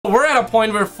we're at a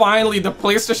point where finally the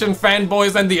PlayStation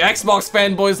fanboys and the Xbox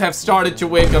fanboys have started to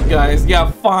wake up, guys.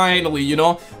 Yeah, finally, you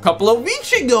know, a couple of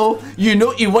weeks ago, you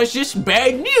know, it was just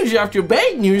bad news after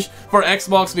bad news for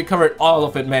Xbox. We covered all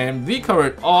of it, man. We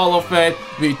covered all of it.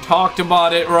 We talked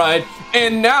about it, right?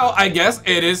 And now, I guess,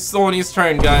 it is Sony's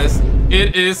turn, guys.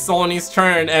 It is Sony's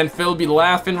turn, and Phil be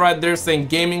laughing right there saying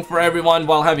gaming for everyone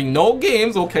while having no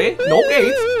games, okay? No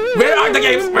games. Where are the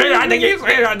games? Where are the games?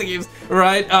 Where are the games?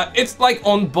 Right? It's like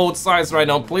on both sides right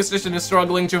now. PlayStation is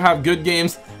struggling to have good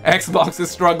games. Xbox is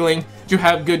struggling to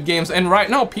have good games. And right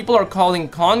now, people are calling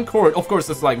Concord, of course,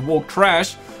 it's like woke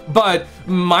trash, but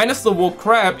minus the woke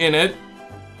crap in it,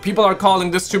 people are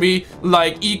calling this to be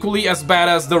like equally as bad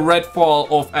as the Redfall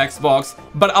of Xbox.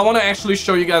 But I want to actually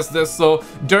show you guys this. So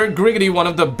Dirk Griggity, one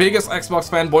of the biggest Xbox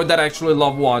fanboy that I actually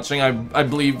love watching, I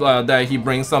believe that he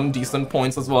brings some decent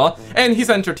points as well, and he's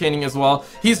entertaining as well.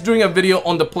 He's doing a video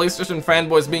on the PlayStation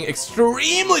fanboys being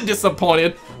extremely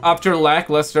disappointed after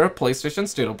lackluster PlayStation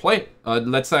State of Play.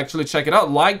 Let's actually check it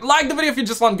out. Like the video if you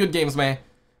just want good games, man.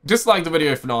 Dislike the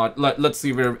video if not. Let's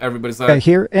see where everybody's at.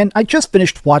 Here, and I just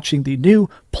finished watching the new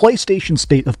PlayStation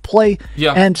State of Play,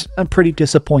 and I'm pretty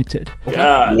disappointed.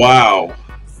 Yeah. Wow.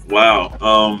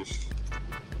 Wow.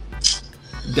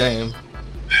 Damn.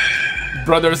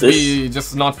 Brothers be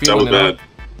just not feeling it. Bad.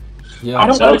 Yeah. I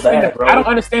don't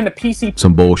understand the PC.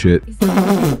 Some bullshit.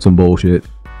 Some bullshit.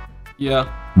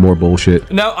 Yeah. More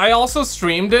bullshit. Now, I also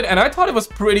streamed it, and I thought it was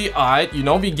pretty odd. You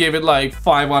know, we gave it like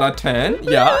 5 out of 10.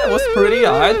 Yeah, it was pretty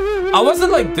odd. I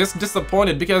wasn't like this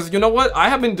disappointed because, you know what? I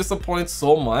have been disappointed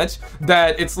so much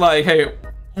that it's like, hey,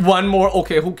 one more.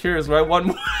 Okay, who cares, right? One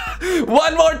more.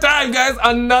 One more time, guys.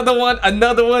 Another one,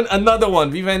 another one, another one.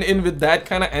 We went in with that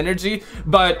kind of energy,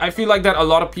 but I feel like that a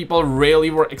lot of people really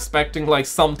were expecting like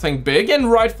something big, and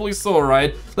rightfully so,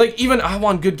 right? Like, even I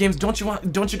want good games. Don't you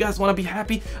guys want to be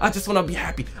happy? I just want to be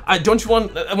happy. I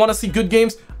want to see good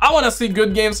games. I want to see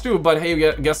good games too. But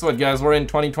hey, guess what, guys? We're in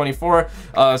 2024,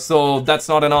 so that's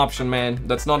not an option, man.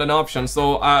 That's not an option.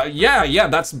 So yeah,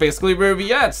 that's basically where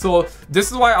we at. So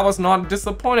this is why I was not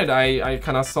disappointed. I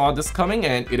kind of saw this coming,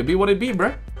 and it'll be what it be,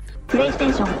 bruh.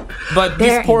 PlayStation. But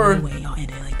these poor. There's no way y'all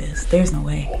end it like this. There's no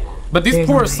way. But these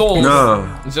poor souls.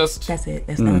 Just. That's it.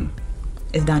 It's done.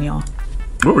 It's done, y'all.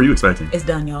 What were you expecting? It's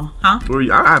done, y'all. Huh? What were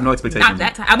you? I have no expectations. Not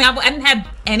that time. I mean, I didn't have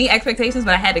any expectations,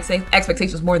 but I had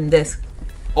expectations more than this.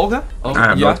 Okay. I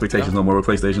have no expectations no more with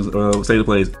PlayStation's State of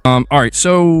Plays. All right,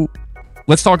 so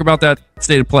let's talk about that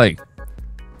State of Play.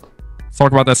 Let's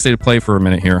talk about that State of Play for a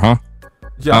minute here, huh?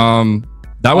 Yeah.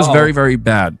 That was very, very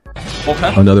bad.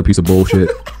 Okay. Another piece of bullshit.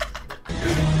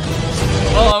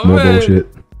 Oh, more man. bullshit.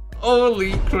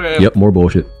 Holy crap. Yep, more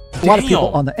bullshit. A lot of people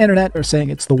on the internet are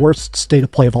saying it's the worst State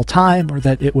of Play of all time, or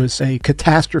that it was a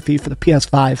catastrophe for the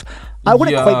PS5. I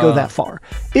wouldn't quite go that far.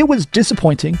 It was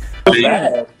disappointing.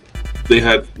 They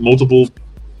had multiple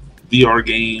VR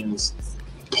games,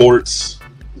 ports.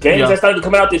 Games that started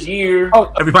coming out this year.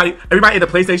 Oh, everybody in the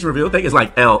PlayStation reveal thing is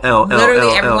like L.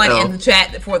 Literally everyone in the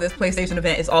chat for this PlayStation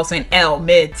event is all saying L,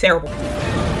 mid, terrible.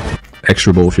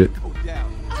 Extra bullshit.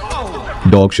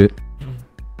 Dog shit.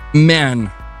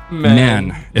 Man,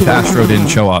 if Astro didn't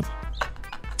show up,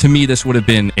 to me this would have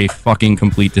been a fucking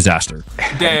complete disaster.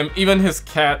 Damn, even his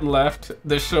cat left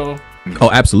the show.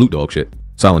 Oh, absolute dog shit.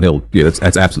 Silent Hill. Yeah,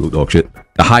 that's absolute dog shit.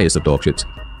 The highest of dog shits.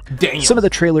 Damn. Some of the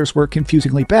trailers were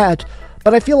confusingly bad,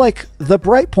 but I feel like the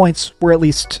bright points were at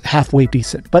least halfway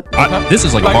decent. But this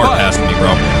is like a hard pass for me,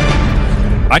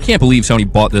 bro. I can't believe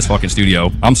Sony bought this fucking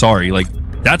studio. I'm sorry, like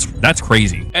that's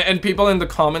crazy. And people in the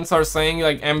comments are saying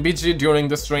like MBG during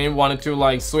the stream wanted to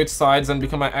like switch sides and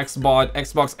become an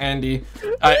Xbox Andy.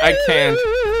 I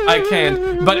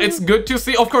can't. But it's good to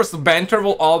see. Of course, the banter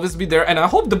will always be there, and I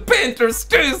hope the banter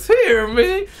stays here,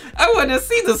 man. I want to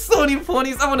see the Sony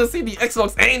ponies. I want to see the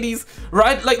Xbox Andys,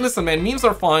 right? Like, listen, man, memes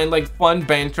are fine, like fun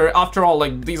banter. After all,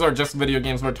 like these are just video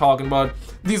games we're talking about.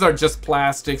 These are just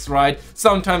plastics, right?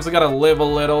 Sometimes we gotta live a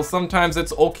little. Sometimes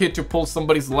it's okay to pull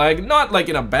somebody's leg, not like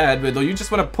in a bad way though. You just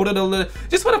want to put it a little,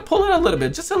 just want to pull it a little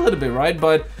bit, just a little bit, right?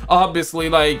 But obviously,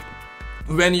 like,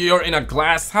 when you're in a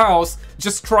glass house,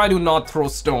 just try to not throw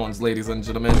stones, ladies and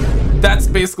gentlemen. That's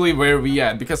basically where we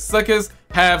at, because suckers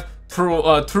have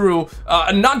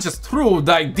not just through,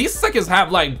 like these suckers have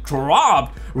like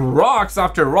dropped rocks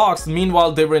after rocks.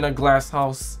 Meanwhile, they were in a glass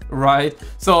house, right?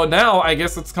 So now I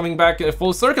guess it's coming back in a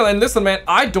full circle. And listen, man,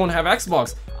 I don't have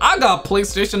Xbox. I got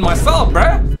PlayStation myself,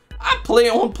 bruh. I play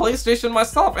on PlayStation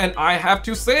myself, and I have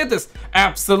to say this.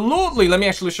 Absolutely. Let me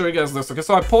actually show you guys this. Okay,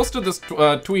 so I posted this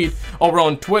tweet over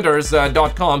on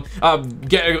twitters.com.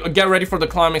 Get ready for the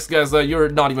climax, guys. You're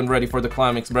not even ready for the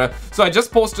climax, bruh. So I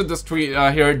just posted this tweet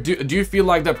here. Do you feel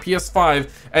like the PS5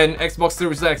 and Xbox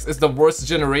Series X is the worst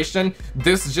generation?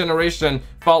 This generation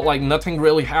felt like nothing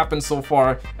really happened so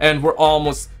far, and we're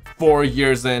almost 4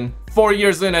 years in. 4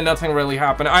 years in and nothing really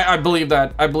happened. I believe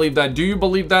that. I believe that. Do you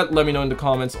believe that? Let me know in the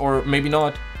comments, or maybe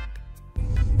not.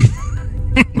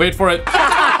 Wait for it.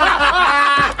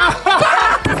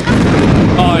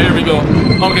 Oh, here we go.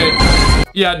 Okay.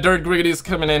 Yeah, Dirt Griggity is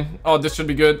coming in. Oh, this should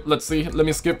be good. Let's see. Let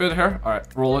me skip it here. All right,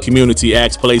 roll it. Community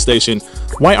asks PlayStation,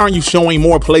 why aren't you showing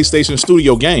more PlayStation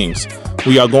Studio games?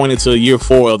 We are going into year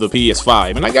 4 of the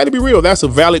PS5. And I got to be real, that's a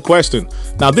valid question.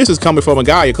 Now, this is coming from a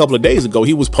guy a couple of days ago.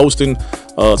 He was posting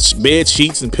bed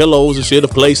sheets and pillows and shit of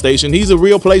PlayStation. He's a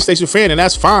real PlayStation fan, and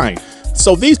that's fine.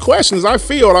 So these questions, I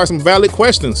feel, are some valid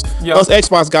questions. Yeah. Us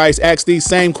Xbox guys asked these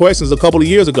same questions a couple of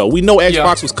years ago. We know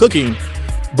Xbox was cooking,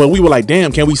 but we were like,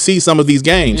 damn, can we see some of these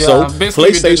games? So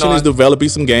PlayStation is developing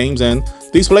some games, and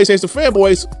these PlayStation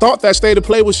fanboys thought that State of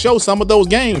Play would show some of those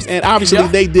games, and obviously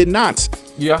they did not.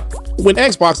 Yeah. When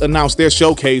Xbox announced their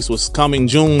showcase was coming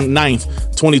June 9th,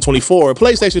 2024,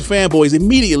 PlayStation fanboys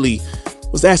immediately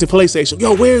was asking PlayStation,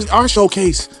 yo, where's our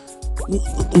showcase?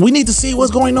 We need to see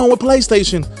what's going on with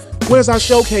PlayStation. Where's our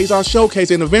showcase? Our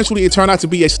showcase. And eventually it turned out to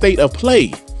be a State of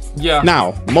Play. Yeah.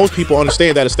 Now, most people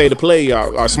understand that a State of Play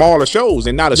are smaller shows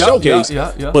and not a showcase.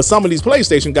 But some of these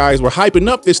PlayStation guys were hyping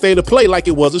up this State of Play like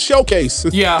it was a showcase.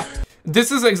 Yeah.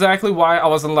 This is exactly why I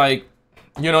wasn't like,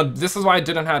 you know, this is why I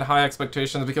didn't have high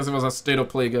expectations, because it was a State of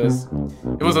Play, guys.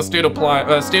 It was a State of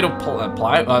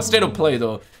Play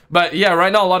though. But yeah,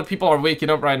 right now a lot of people are waking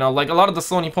up right now. Like, a lot of the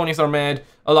Sony ponies are mad.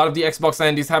 A lot of the Xbox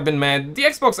Andies have been mad. The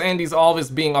Xbox Andies always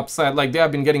being upset. Like, they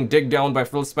have been getting digged down by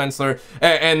Phil Spencer.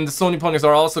 And the Sony ponies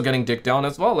are also getting digged down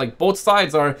as well. Like, both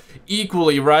sides are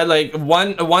equally, right? Like,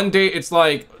 one day it's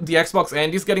like the Xbox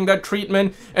Andies getting that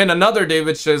treatment, and another day,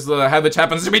 which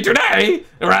happens to be today,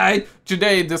 right?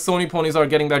 Today, the Sony ponies are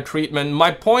getting that treatment.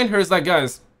 My point here is that,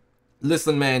 guys,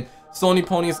 listen, man. Sony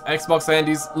ponies, Xbox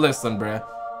Andies, listen, bruh.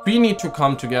 We need to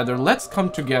come together. Let's come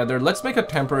together. Let's make a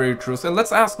temporary truce, and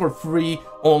let's ask for free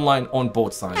online on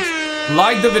both sides.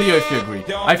 Like the video if you agree.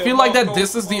 I feel like that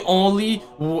this is the only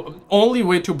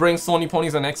way to bring Sony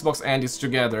ponies and Xbox Andies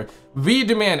together. We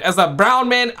demand, as a brown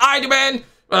man, I demand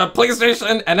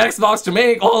PlayStation and Xbox to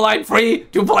make online free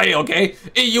to play, okay?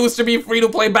 It used to be free to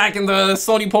play back in the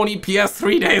Sony Pony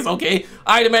PS3 days, okay?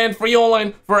 I demand free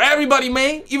online for everybody,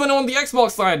 man, even on the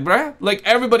Xbox side, bruh. Like,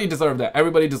 everybody deserved that.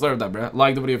 Everybody deserved that, bruh.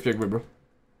 Like the video if you agree, bro.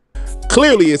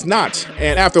 Clearly it's not.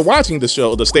 And after watching the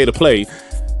show, the State of Play,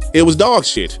 it was dog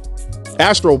shit.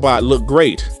 Astrobot looked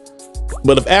great.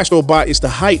 But if Astrobot is the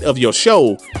height of your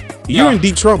show, you're in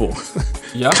deep trouble.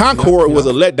 Concord was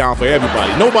a letdown for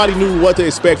everybody. Nobody knew what to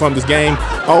expect from this game.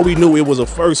 All we knew, it was a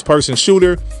first-person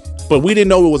shooter, but we didn't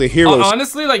know it was a hero.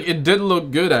 Honestly, like, it did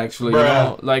look good, actually. You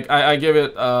know? Like, I give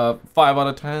it 5 out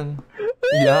of 10.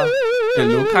 Yeah, it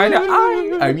looked kind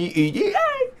of I mean,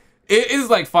 it is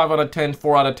like 5 out of 10,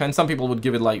 4 out of 10. Some people would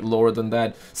give it like lower than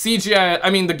that. CGI, I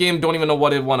mean, the game don't even know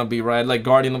what it want to be, right? Like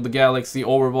Guardian of the Galaxy,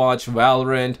 Overwatch,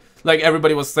 Valorant. Like,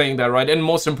 everybody was saying that, right? And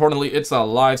most importantly, it's a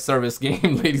live service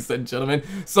game, ladies and gentlemen.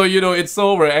 So, you know, it's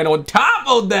over. And on top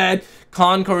of that,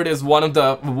 Concord is one of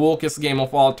the wokest game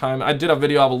of all time. I did a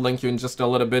video, I will link you in just a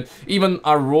little bit. Even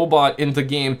our robot in the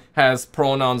game has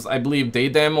pronouns, I believe they,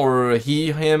 them, or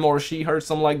he, him, or she, her,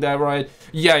 something like that, right?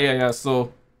 Yeah,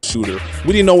 so... shooter.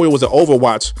 We didn't know it was an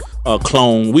Overwatch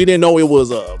clone. We didn't know it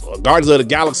was a Guardians of the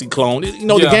Galaxy clone. You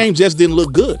know, the game just didn't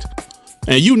look good.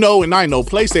 And you know, and I know,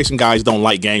 PlayStation guys don't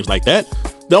like games like that.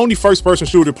 The only first-person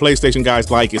shooter PlayStation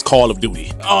guys like is Call of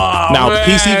Duty. Now,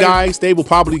 PC guys, they will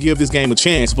probably give this game a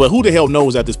chance, but who the hell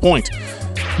knows at this point?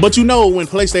 But you know, when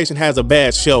PlayStation has a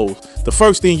bad show, the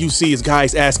first thing you see is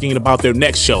guys asking about their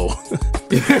next show.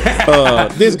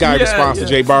 This guy responds to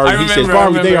Jay Barry. He says,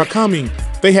 Barry, they are coming.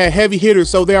 They had heavy hitters,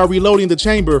 so they are reloading the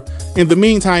chamber. In the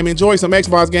meantime, enjoy some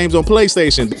Xbox games on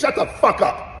PlayStation. Shut the fuck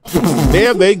up.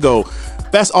 There they go.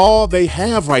 That's all they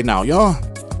have right now, y'all.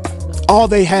 All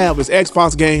they have is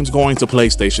Xbox games going to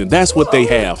PlayStation. That's what they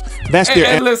have. That's their.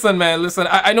 And listen, man, listen.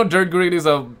 I know Dirt Greed is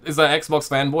an Xbox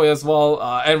fanboy as well,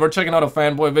 and we're checking out a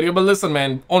fanboy video. But listen,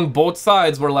 man, on both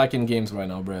sides, we're lacking games right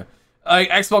now, bro. Like,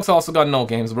 Xbox also got no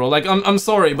games, bro. Like, I'm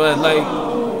sorry, but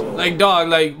like, dog,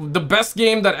 like, the best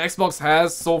game that Xbox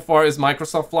has so far is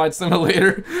Microsoft Flight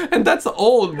Simulator, and that's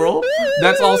old, bro.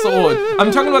 That's also old.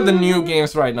 I'm talking about the new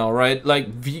games right now, right? Like,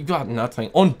 we got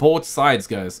nothing on both sides,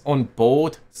 guys. On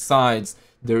both sides.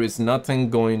 There is nothing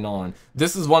going on.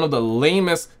 This is one of the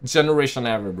lamest generation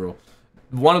ever, bro.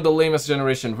 One of the lamest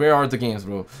generation. Where are the games,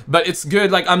 bro? But it's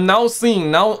good. Like, I'm now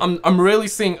seeing, I'm really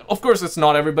seeing, of course it's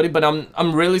not everybody, but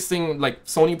I'm really seeing like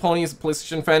Sony ponies,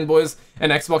 PlayStation fanboys,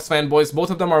 and Xbox fanboys.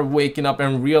 Both of them are waking up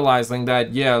and realizing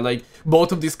that, yeah, like,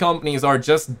 both of these companies are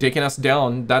just dicking us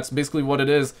down. That's basically what it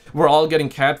is. We're all getting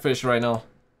catfish right now.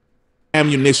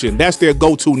 Ammunition. That's their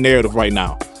go-to narrative right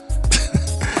now.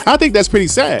 I think that's pretty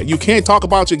sad. You can't talk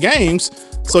about your games,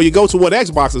 so you go to what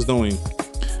Xbox is doing.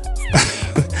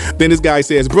 Then this guy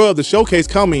says, bro, the showcase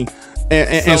coming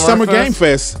and Summer Game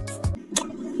Fest.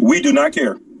 We do not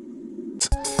care.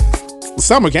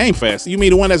 Summer Game Fest? You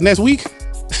mean the one that's next week?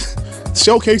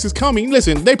 Showcase is coming.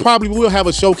 Listen, they probably will have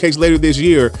a showcase later this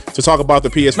year to talk about the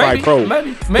PS5 Pro.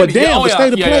 Maybe. But damn, the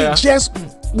State of Play just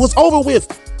was over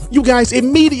with. You guys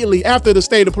immediately after the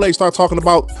State of Play start talking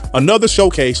about another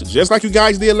showcase, just like you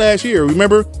guys did last year.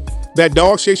 Remember that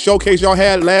dog shit showcase y'all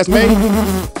had last May?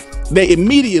 They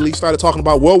immediately started talking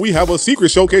about, well, we have a secret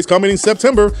showcase coming in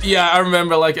September. Yeah, I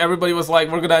remember, like, everybody was like,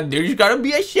 there's gotta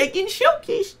be a second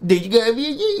showcase. There's gotta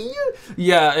be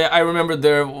yeah, I remember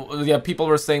people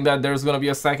were saying that there's gonna be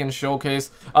a second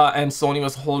showcase, and Sony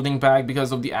was holding back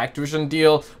because of the Activision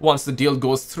deal. Once the deal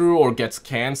goes through or gets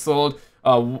canceled,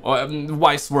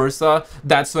 vice versa,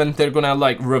 that's when they're gonna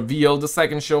like reveal the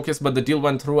second showcase. But the deal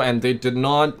went through and they did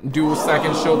not do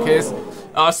second showcase.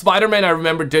 Spider-Man, I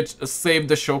remember, did save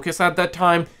the showcase at that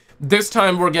time. This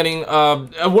time we're getting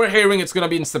we're hearing it's gonna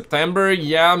be in September.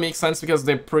 Yeah, makes sense because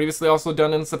they previously also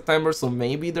done in September, so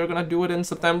maybe they're gonna do it in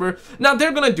September. Now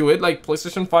they're gonna do it like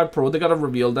PlayStation 5 Pro, they gotta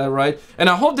reveal that, right? And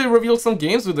I hope they reveal some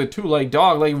games with it too. Like,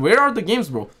 dog, like, where are the games,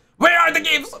 bro? Where are the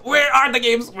games? Where are the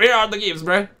games? Where are the games,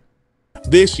 bro?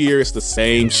 This year it's the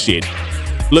same shit.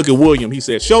 Look at William, he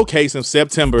said showcase in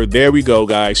September. There we go,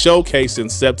 guys. Showcase in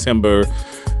September.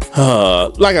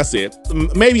 Like I said,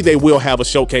 maybe they will have a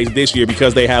showcase this year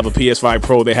because they have a PS5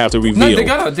 Pro they have to reveal. No,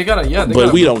 they gotta, yeah.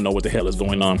 But we don't know what the hell is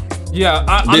going on. Yeah,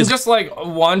 I'm just like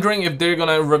wondering if they're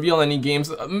gonna reveal any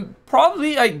games.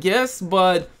 Probably, I guess,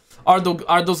 but are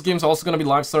those games also gonna be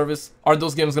live service? Are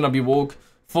those games gonna be woke,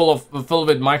 filled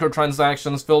with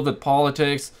microtransactions, filled with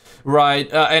politics,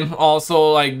 right? And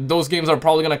also, like, those games are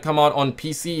probably gonna come out on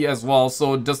PC as well.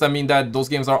 So does that mean that those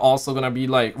games are also gonna be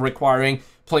like requiring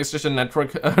PlayStation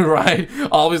Network, right?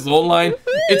 Always online.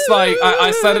 It's like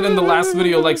I said it in the last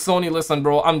video, like, Sony, listen,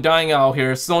 bro, I'm dying out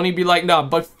here. Sony be like, nah,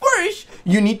 but first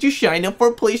you need to sign up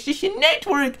for PlayStation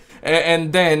Network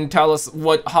and then tell us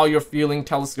how you're feeling,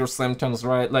 tell us your symptoms,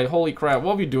 right? Like, holy crap,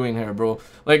 what are we doing here, bro?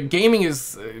 Like, gaming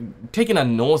is taking a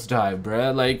nosedive,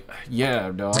 bro. Like,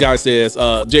 yeah, dog. This guy says,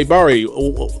 Jay Barry,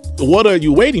 what are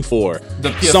you waiting for? The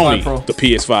PS5 Sony, Pro. The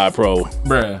PS5 Pro.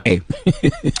 Bruh. Hey.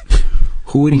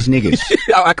 Who are these niggas?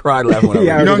 I cried laughing when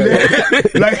I read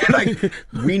that. like,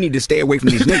 we need to stay away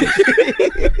from these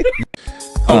niggas.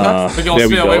 We're gonna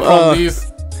stay away from these.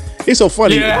 It's so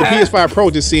funny. Yeah. The PS5 Pro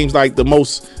just seems like the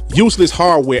most useless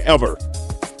hardware ever.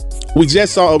 We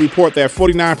just saw a report that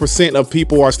 49% of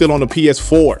people are still on the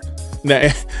PS4,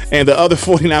 and the other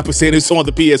 49% is on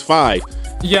the PS5.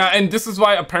 Yeah, and this is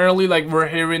why apparently, like, we're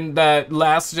hearing that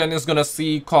last gen is gonna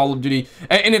see Call of Duty,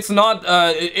 and it's not.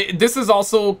 This is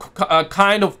also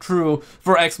kind of true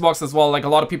for Xbox as well. Like, a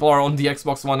lot of people are on the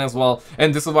Xbox One as well,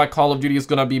 and this is why Call of Duty is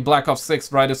gonna be Black Ops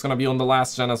 6, right? It's gonna be on the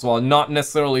last gen as well, not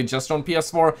necessarily just on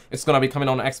PS4. It's gonna be coming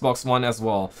on Xbox One as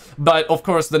well. But of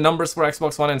course, the numbers for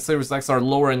Xbox One and Series X are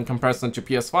lower in comparison to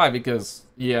PS5 because,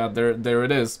 yeah, there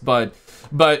it is. But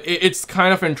it's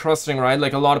kind of interesting, right?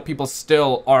 Like, a lot of people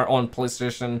still are on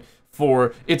PlayStation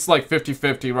 4. It's like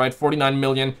 50-50, right? 49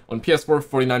 million on PS4,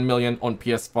 49 million on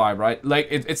PS5, right? Like,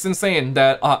 it's insane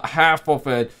that half of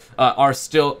it are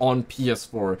still on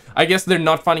PS4. I guess they're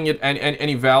not finding it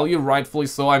any value, rightfully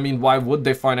so. I mean, why would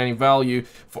they find any value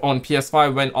on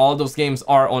PS5 when all those games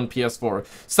are on PS4?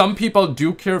 Some people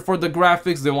do care for the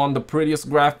graphics. They want the prettiest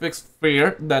graphics.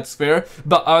 Fair, that's fair.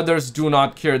 But others do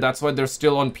not care. That's why they're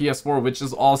still on PS4, which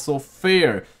is also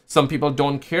fair. Some people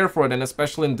don't care for it, and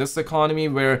especially in this economy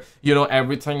where, you know,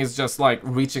 everything is just like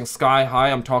reaching sky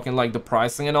high. I'm talking like the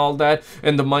pricing and all that,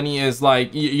 and the money is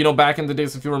like, you know, back in the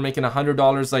days, if you were making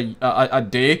 $100 a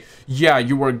day, yeah,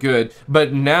 you were good.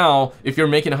 But now, if you're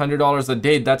making $100 a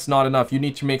day, that's not enough. You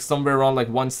need to make somewhere around like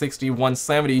 160,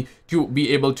 170 to be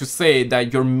able to say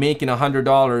that you're making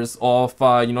 $100 off,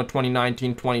 you know,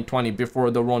 2019, 2020,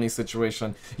 before the Roni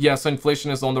situation. Yeah, so inflation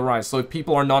is on the rise. So if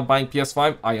people are not buying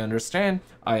PS5, I understand.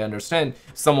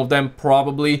 Some of them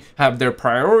probably have their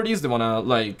priorities. They want to,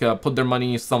 like, put their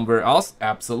money somewhere else.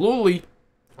 Absolutely.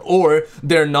 or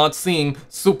they're not seeing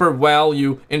super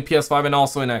value in PS5 and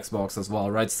also in Xbox as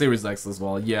well, right? Series X as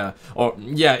well, yeah. Or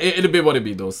yeah, it'll be what it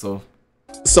be though. So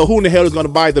who in the hell is going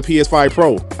to buy the PS5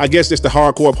 Pro? I guess it's the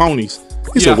hardcore ponies.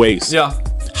 It's a waste. Yeah.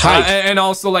 And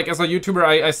also, like, as a YouTuber,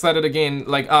 I said it again,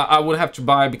 like, I would have to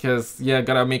buy because, yeah,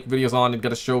 gotta make videos on it,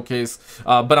 gotta showcase,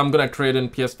 but I'm gonna trade in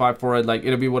PS5 for it, like,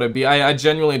 it'll be what it be. I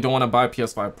genuinely don't want to buy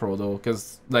PS5 Pro, though,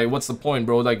 because, like, what's the point,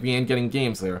 bro? Like, we ain't getting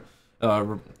games there.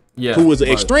 Yeah. Who was an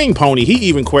extreme pony, he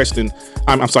even questioned,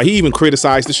 I'm sorry, he even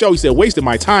criticized the show. He said, wasted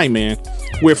my time, man.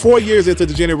 We're 4 years into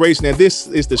the generation, and this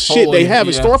is the shit they have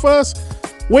in store for us?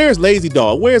 Where's Lazy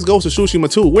Dog? Where's Ghost of Tsushima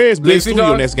 2? Where's Blitz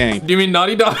Studio next game? Do you mean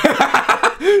Naughty Dog?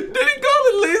 Did he call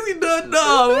it Lazy Dog?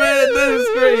 No, man, that is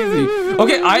crazy.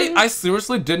 Okay, I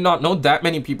seriously did not know that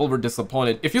many people were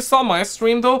disappointed. If you saw my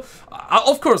stream, though,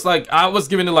 of course, like, I was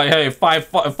giving it, like, hey,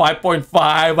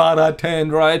 5.5 out of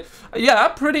 10, right? Yeah,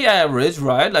 pretty average,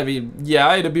 right? I mean,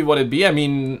 yeah, it'd be what it'd be. I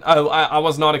mean, I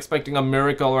was not expecting a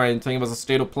miracle or anything. It was a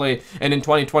state of play. And in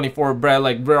 2024, bruh,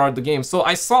 like, where are the games? So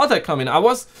I saw that coming. I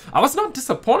was not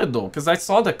disappointed, though, because I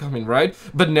saw that coming, right?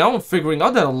 But now I'm figuring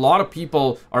out that a lot of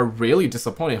people are really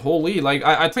disappointed. Holy, like,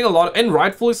 I think a lot, and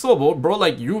rightfully so, bro.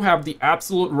 Like, you have the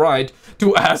absolute right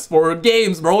to ask for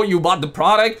games, bro. You bought the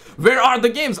product. Where are the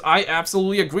games? I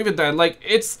absolutely agree with that. Like,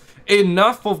 it's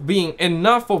enough of being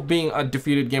a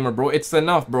defeated gamer, bro. It's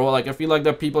enough, bro. Like, I feel like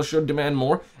that people should demand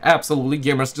more. Absolutely,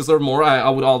 gamers deserve more. I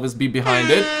would always be behind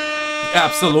it.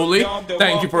 Absolutely.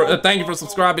 Thank you for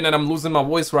subscribing. And I'm losing my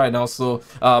voice right now, so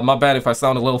my bad if I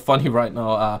sound a little funny right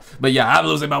now. But yeah, I'm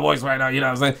losing my voice right now, you know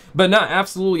what I'm saying? But no,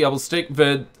 absolutely, I will stick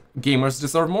with gamers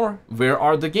deserve more. Where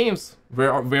are the games?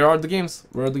 Where are the games?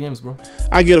 Where are the games, bro?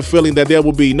 I get a feeling that there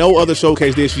will be no other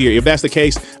showcase this year. If that's the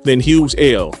case, then huge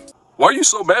L. Why are you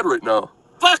so mad right now?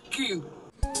 Fuck you!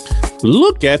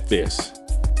 Look at this.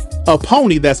 A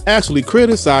pony that's actually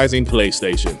criticizing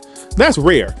PlayStation. That's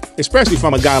rare, especially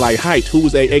from a guy like Height,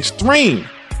 who's a extreme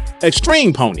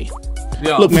pony.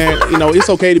 Yeah. Look, man, you know,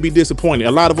 it's okay to be disappointed.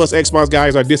 A lot of us Xbox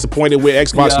guys are disappointed with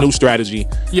Xbox new strategy.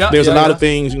 Yeah, there's a lot of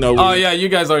things, you know. Oh yeah, you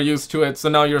guys are used to it. So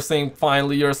now you're saying,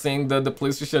 finally, you're saying that the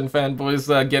PlayStation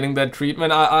fanboys getting that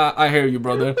treatment. I hear you,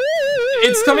 brother.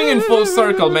 It's coming in full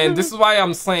circle, man. This is why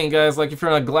I'm saying, guys, like, if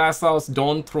you're in a glass house,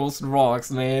 don't throw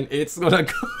rocks, man. It's gonna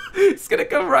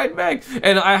come right back.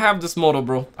 And I have this motto,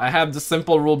 bro. I have this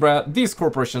simple rule, bro. These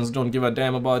corporations don't give a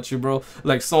damn about you, bro.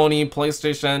 Like Sony,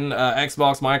 PlayStation,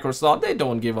 Xbox, Microsoft, they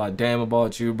don't give a damn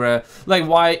about you, bro. Like,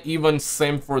 why even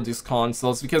simp for these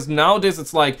consoles? Because nowadays,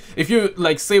 it's like, if you,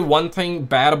 like, say one thing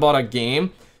bad about a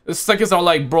game, suckers are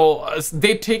like, bro,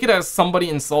 they take it as somebody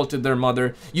insulted their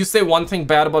mother. You say one thing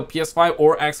bad about PS5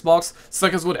 or Xbox,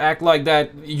 suckers would act like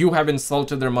that you have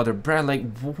insulted their mother. Bruh,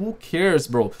 like, who cares,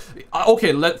 bro?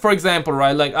 Okay, for example,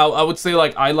 right, like, I would say,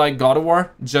 like, I like God of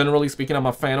War. Generally speaking, I'm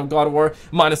a fan of God of War,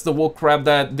 minus the woke crap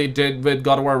that they did with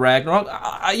God of War Ragnarok.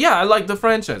 Yeah, I like the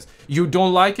franchise. You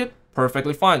don't like it?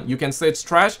 Perfectly fine. You can say it's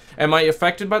trash. Am I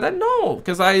affected by that? No,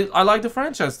 because I like the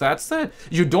franchise. That's it.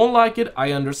 You don't like it,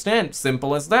 I understand.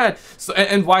 Simple as that. So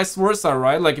and vice versa,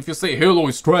 right? Like, if you say Halo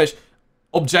is trash,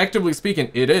 objectively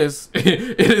speaking, it is.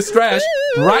 It is trash.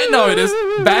 Right now it is.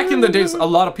 Back in the days, a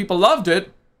lot of people loved it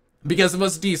because it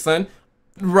was decent.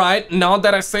 Right now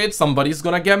that I say it, somebody's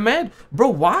gonna get mad, bro.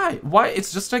 Why?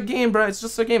 It's just a game, bro. It's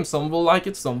just a game. Some will like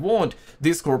it, some won't.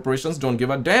 These corporations don't give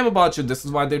a damn about you. This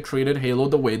is why they treated Halo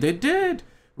the way they did,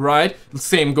 right?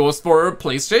 Same goes for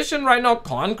PlayStation right now.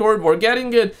 Concord, we're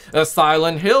getting it.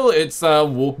 Silent Hill, it's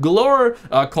woke galore.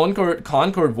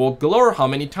 Concord woke galore. How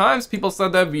many times people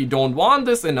said that we don't want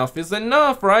this, enough is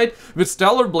enough, right? With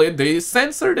Stellar Blade, they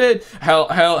censored it.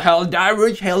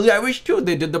 Helldivers 2,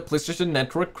 they did the PlayStation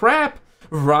Network crap.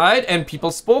 Right, and people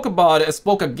spoke about it,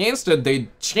 spoke against it, they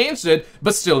changed it,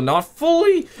 but still not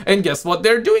fully. And guess what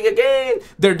they're doing again?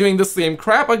 They're doing the same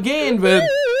crap again with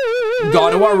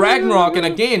God of War Ragnarok, and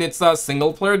again, it's a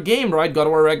single-player game, right? God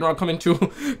of War Ragnarok coming to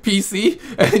PC,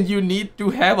 and you need to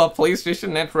have a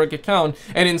PlayStation Network account.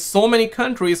 And in so many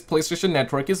countries, PlayStation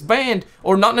Network is banned,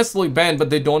 or not necessarily banned, but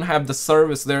they don't have the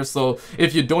service there. So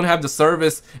if you don't have the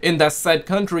service in that said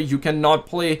country, you cannot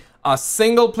play a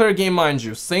single-player game, mind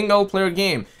you, single-player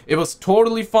game. It was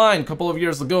totally fine a couple of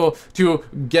years ago to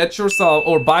get yourself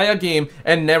or buy a game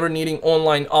and never needing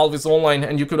online, always online,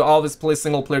 and you could always play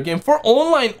single-player game. For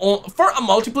online, for a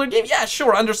multiplayer game, yeah,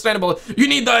 sure, understandable. You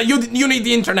need the you need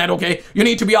the internet, okay? You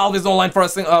need to be always online for a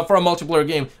multiplayer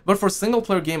game. But for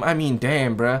single-player game, I mean,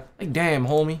 damn, bruh, like, damn,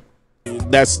 homie.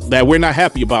 That we're not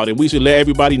happy about it. We should let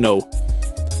everybody know.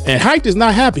 And Hype is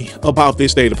not happy about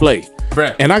this state of play.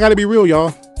 Bruh. And I gotta be real,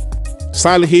 y'all.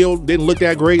 Silent Hill didn't look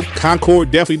that great.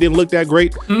 Concord definitely didn't look that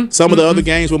great. Some of the other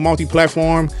games were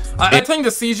multi-platform. I think the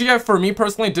CGI for me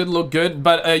personally did look good,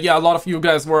 but yeah, a lot of you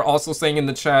guys were also saying in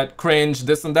the chat, cringe,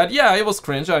 this and that. Yeah, it was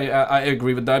cringe. I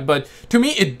agree with that, but to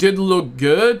me, it did look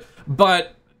good.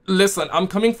 But listen, I'm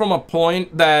coming from a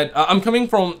point that I'm coming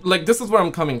from, like, this is where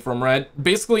I'm coming from, right?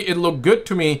 Basically, it looked good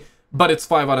to me, but it's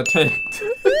 5 out of 10.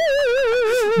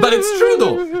 But it's true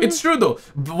though. It's true though.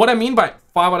 What I mean by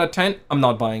 5 out of 10, I'm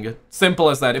not buying it. Simple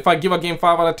as that. If I give a game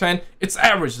 5 out of 10, it's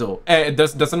average though. It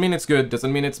doesn't mean it's good.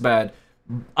 Doesn't mean it's bad.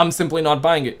 I'm simply not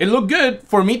buying it. It looked good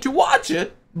for me to watch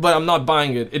it, but I'm not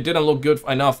buying it. It didn't look good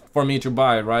enough for me to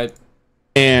buy, right?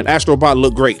 And Astrobot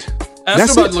looked great.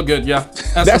 Astrobot looked good, yeah.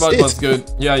 Astrobot was good.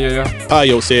 Yeah.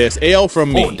 Payo says, L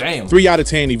from me. Oh, damn. 3 out of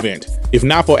 10 event. If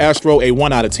not for Astro, a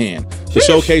 1 out of 10. The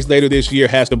showcase later this year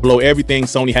has to blow everything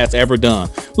Sony has ever done.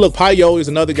 Look, Payo is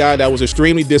another guy that was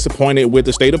extremely disappointed with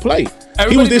the state of play.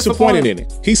 He was disappointed in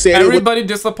it. He said everybody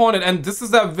disappointed, and this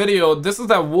is that video. This is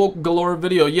that woke galore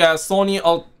video. Yeah,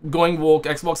 Sony going woke.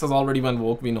 Xbox has already went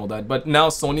woke. We know that, but now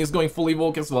Sony is going fully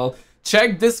woke as well.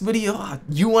 Check this video out.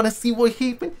 You want to see what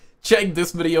happened? Check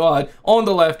this video out on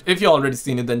the left. If you already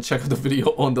seen it, then check out the video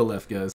on the left, guys.